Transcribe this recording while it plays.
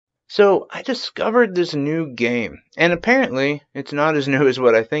So I discovered this new game, and apparently it's not as new as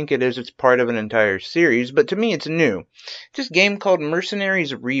what I think it is. It's part of an entire series, but to me it's new. This game called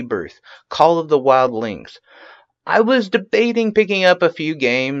Mercenaries Rebirth, Call of the Wild Lynx. I was debating picking up a few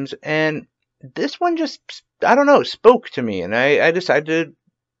games, and this one just, I don't know, spoke to me, and I decided to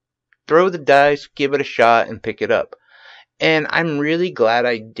throw the dice, give it a shot, and pick it up. And I'm really glad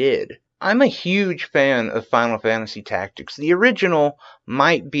I did. I'm a huge fan of Final Fantasy Tactics. The original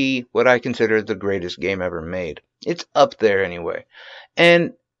might be what I consider the greatest game ever made. It's up there anyway.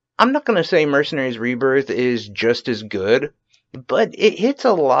 And I'm not going to say Mercenaries Rebirth is just as good, but it hits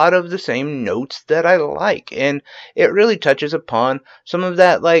a lot of the same notes that I like. And it really touches upon some of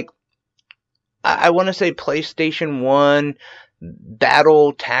that, like, I want to say PlayStation 1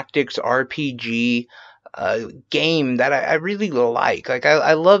 battle tactics RPG game that I really like. Like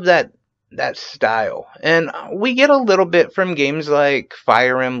I love that style. And we get a little bit from games like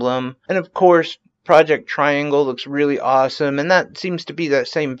Fire Emblem, and of course Project Triangle looks really awesome, and that seems to be that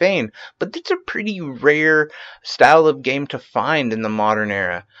same vein. But it's a pretty rare style of game to find in the modern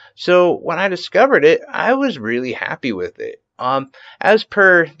era. So when I discovered it, I was really happy with it. As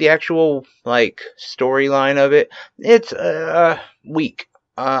per the actual like storyline of it, it's weak.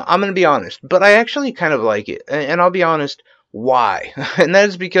 I'm gonna be honest, but I actually kind of like it, and I'll be honest why. And that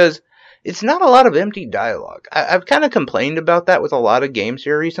is because it's not a lot of empty dialogue. I've kind of complained about that with a lot of games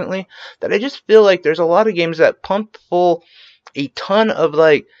here recently, that I just feel like there's a lot of games that pump full a ton of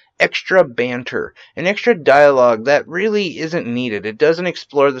like extra banter and extra dialogue that really isn't needed. It doesn't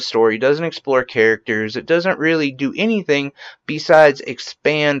explore the story, doesn't explore characters, it doesn't really do anything besides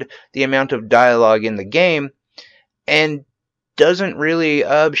expand the amount of dialogue in the game, and doesn't really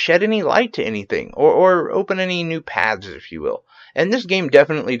shed any light to anything or open any new paths, if you will. And this game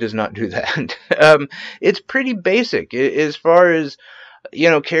definitely does not do that. It's pretty basic as far as,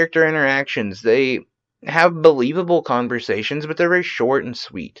 character interactions. They have believable conversations, but they're very short and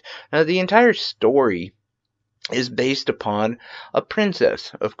sweet. Now, the entire story is based upon a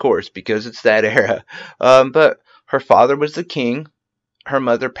princess, of course, because it's that era. But her father was the king. Her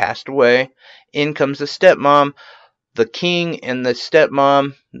mother passed away. In comes the stepmom. The king and the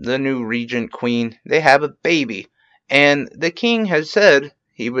stepmom, the new regent queen, they have a baby. And the king has said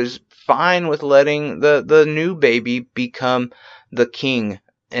he was fine with letting the new baby become the king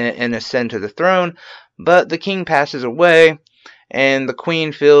and ascend to the throne. But the king passes away, and the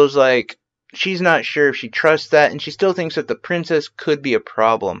queen feels like she's not sure if she trusts that, and she still thinks that the princess could be a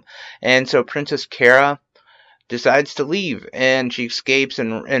problem. And so Princess Kara decides to leave, and she escapes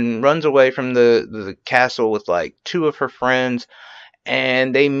and runs away from the castle with like two of her friends,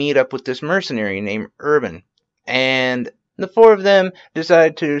 and they meet up with this mercenary named Urban. And the four of them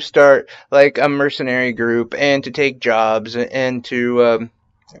decide to start like a mercenary group and to take jobs and to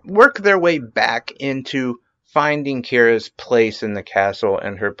work their way back into finding Kira's place in the castle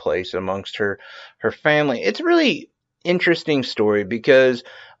and her place amongst her family. It's a really interesting story because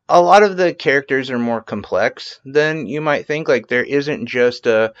a lot of the characters are more complex than you might think. Like, there isn't just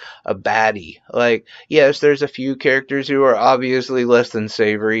a baddie. Like, yes, there's a few characters who are obviously less than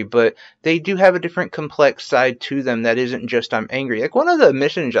savory, but they do have a different complex side to them that isn't just I'm angry. Like, one of the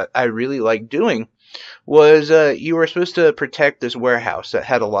missions that I really liked doing was you were supposed to protect this warehouse that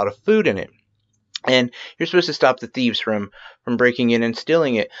had a lot of food in it. And you're supposed to stop the thieves from breaking in and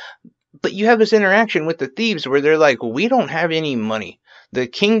stealing it. But you have this interaction with the thieves where they're like, we don't have any money. The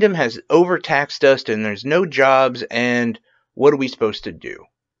kingdom has overtaxed us and there's no jobs, and what are we supposed to do?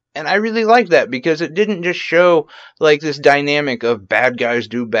 And I really like that because it didn't just show like this dynamic of bad guys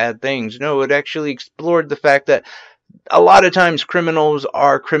do bad things. No, it actually explored the fact that a lot of times criminals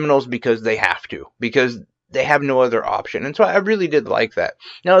are criminals because they have to, because they have no other option. And so I really did like that.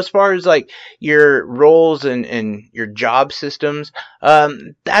 Now, as far as like your roles and your job systems,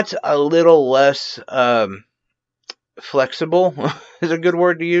 that's a little less flexible is a good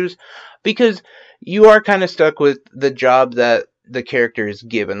word to use, because you are kind of stuck with the job that the character is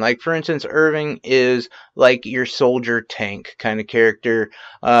given. Like, for instance, Irving is like your soldier tank kind of character.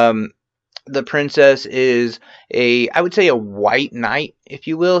 The princess is I would say a white knight, if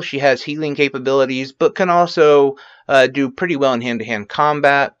you will. She has healing capabilities, but can also do pretty well in hand-to-hand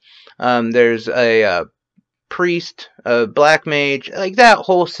combat. There's a priest, a black mage, like that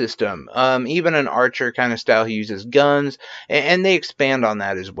whole system. Even an archer kind of style who uses guns, and they expand on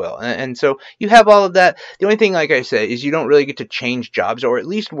that as well. And so you have all of that. The only thing, like I said, is you don't really get to change jobs, or at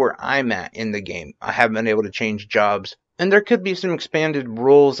least where I'm at in the game, I haven't been able to change jobs And there could be some expanded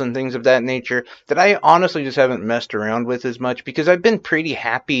rules and things of that nature that I honestly just haven't messed around with as much because I've been pretty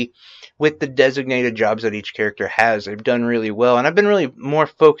happy with the designated jobs that each character has. They've done really well, and I've been really more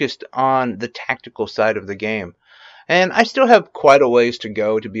focused on the tactical side of the game. And I still have quite a ways to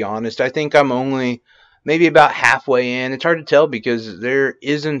go, to be honest. I think I'm only maybe about halfway in. It's hard to tell because there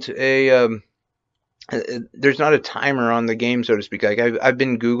isn't there's not a timer on the game, so to speak. Like I've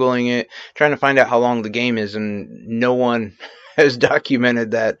been Googling it, trying to find out how long the game is, and no one has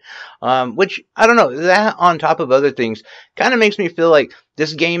documented that. Which, I don't know, that on top of other things kind of makes me feel like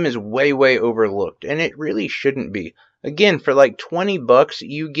this game is way, way overlooked, and it really shouldn't be. Again, for like $20,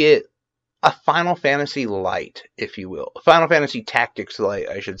 you get a Final Fantasy Light, if you will. Final Fantasy Tactics Light,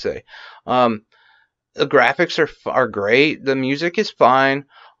 I should say. The graphics are great. The music is fine.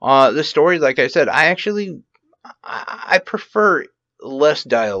 The story, like I said, I prefer less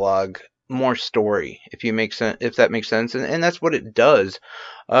dialogue, more story, if that makes sense, and that's what it does.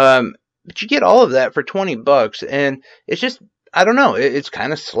 But you get all of that for $20, and it's just, I don't know, it's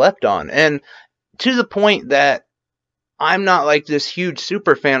kind of slept on, and to the point that I'm not like this huge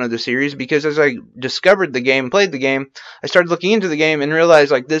super fan of the series, because as I discovered the game, played the game, I started looking into the game and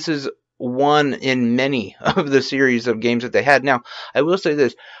realized like this is one in many of the series of games that they had. Now, I will say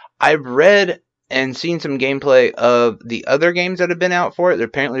this, I've read and seen some gameplay of the other games that have been out for it.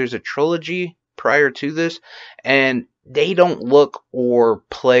 Apparently there's a trilogy prior to this, and they don't look or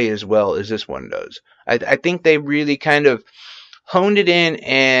play as well as this one does. I think they really kind of honed it in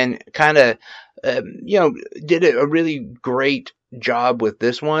and kind of did a really great job with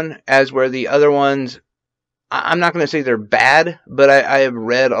this one, as where the other ones, I'm not going to say they're bad, but I have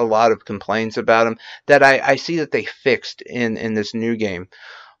read a lot of complaints about them that I see that they fixed in this new game.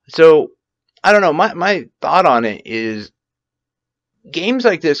 So, I don't know, my thought on it is games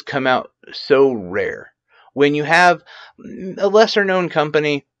like this come out so rare. When you have a lesser known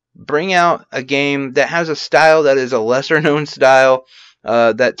company bring out a game that has a style that is a lesser known style,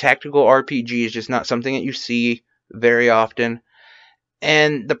 that tactical RPG is just not something that you see very often,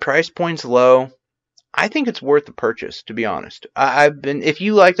 and the price point's low, I think it's worth the purchase, to be honest. If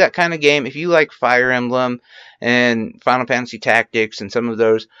you like that kind of game, if you like Fire Emblem and Final Fantasy Tactics and some of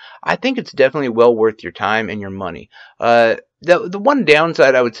those, I think it's definitely well worth your time and your money. The one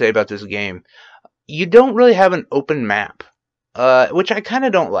downside I would say about this game, you don't really have an open map, which I kind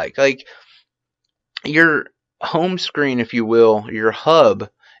of don't like. Like, your home screen, if you will, your hub,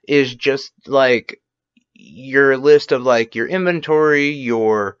 is just like your list of like your inventory,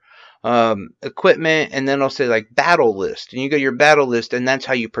 your equipment, and then it'll say like battle list, and you go to your battle list, and that's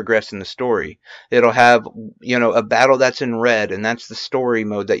how you progress in the story. It'll have, a battle that's in red, and that's the story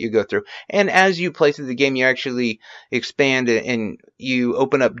mode that you go through. And as you play through the game, you actually expand it, and you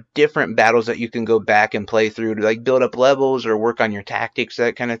open up different battles that you can go back and play through to like build up levels or work on your tactics,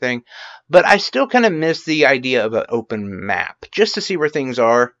 that kind of thing. But I still kind of miss the idea of an open map, just to see where things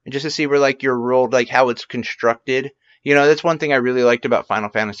are, just to see where like your world, like how it's constructed. That's one thing I really liked about Final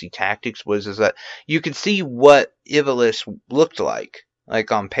Fantasy Tactics is that you could see what Ivalice looked like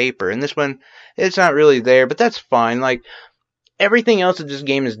on paper. And this one, it's not really there, but that's fine. Like, everything else that this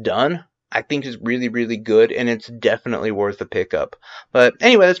game has done, I think is really, really good, and it's definitely worth a pickup. But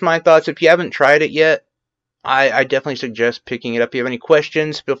anyway, that's my thoughts. If you haven't tried it yet, I definitely suggest picking it up. If you have any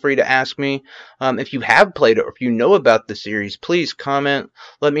questions, feel free to ask me. If you have played it, or if you know about the series, please comment.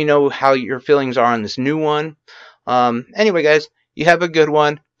 Let me know how your feelings are on this new one. Anyway, guys, you have a good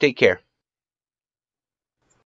one. Take care.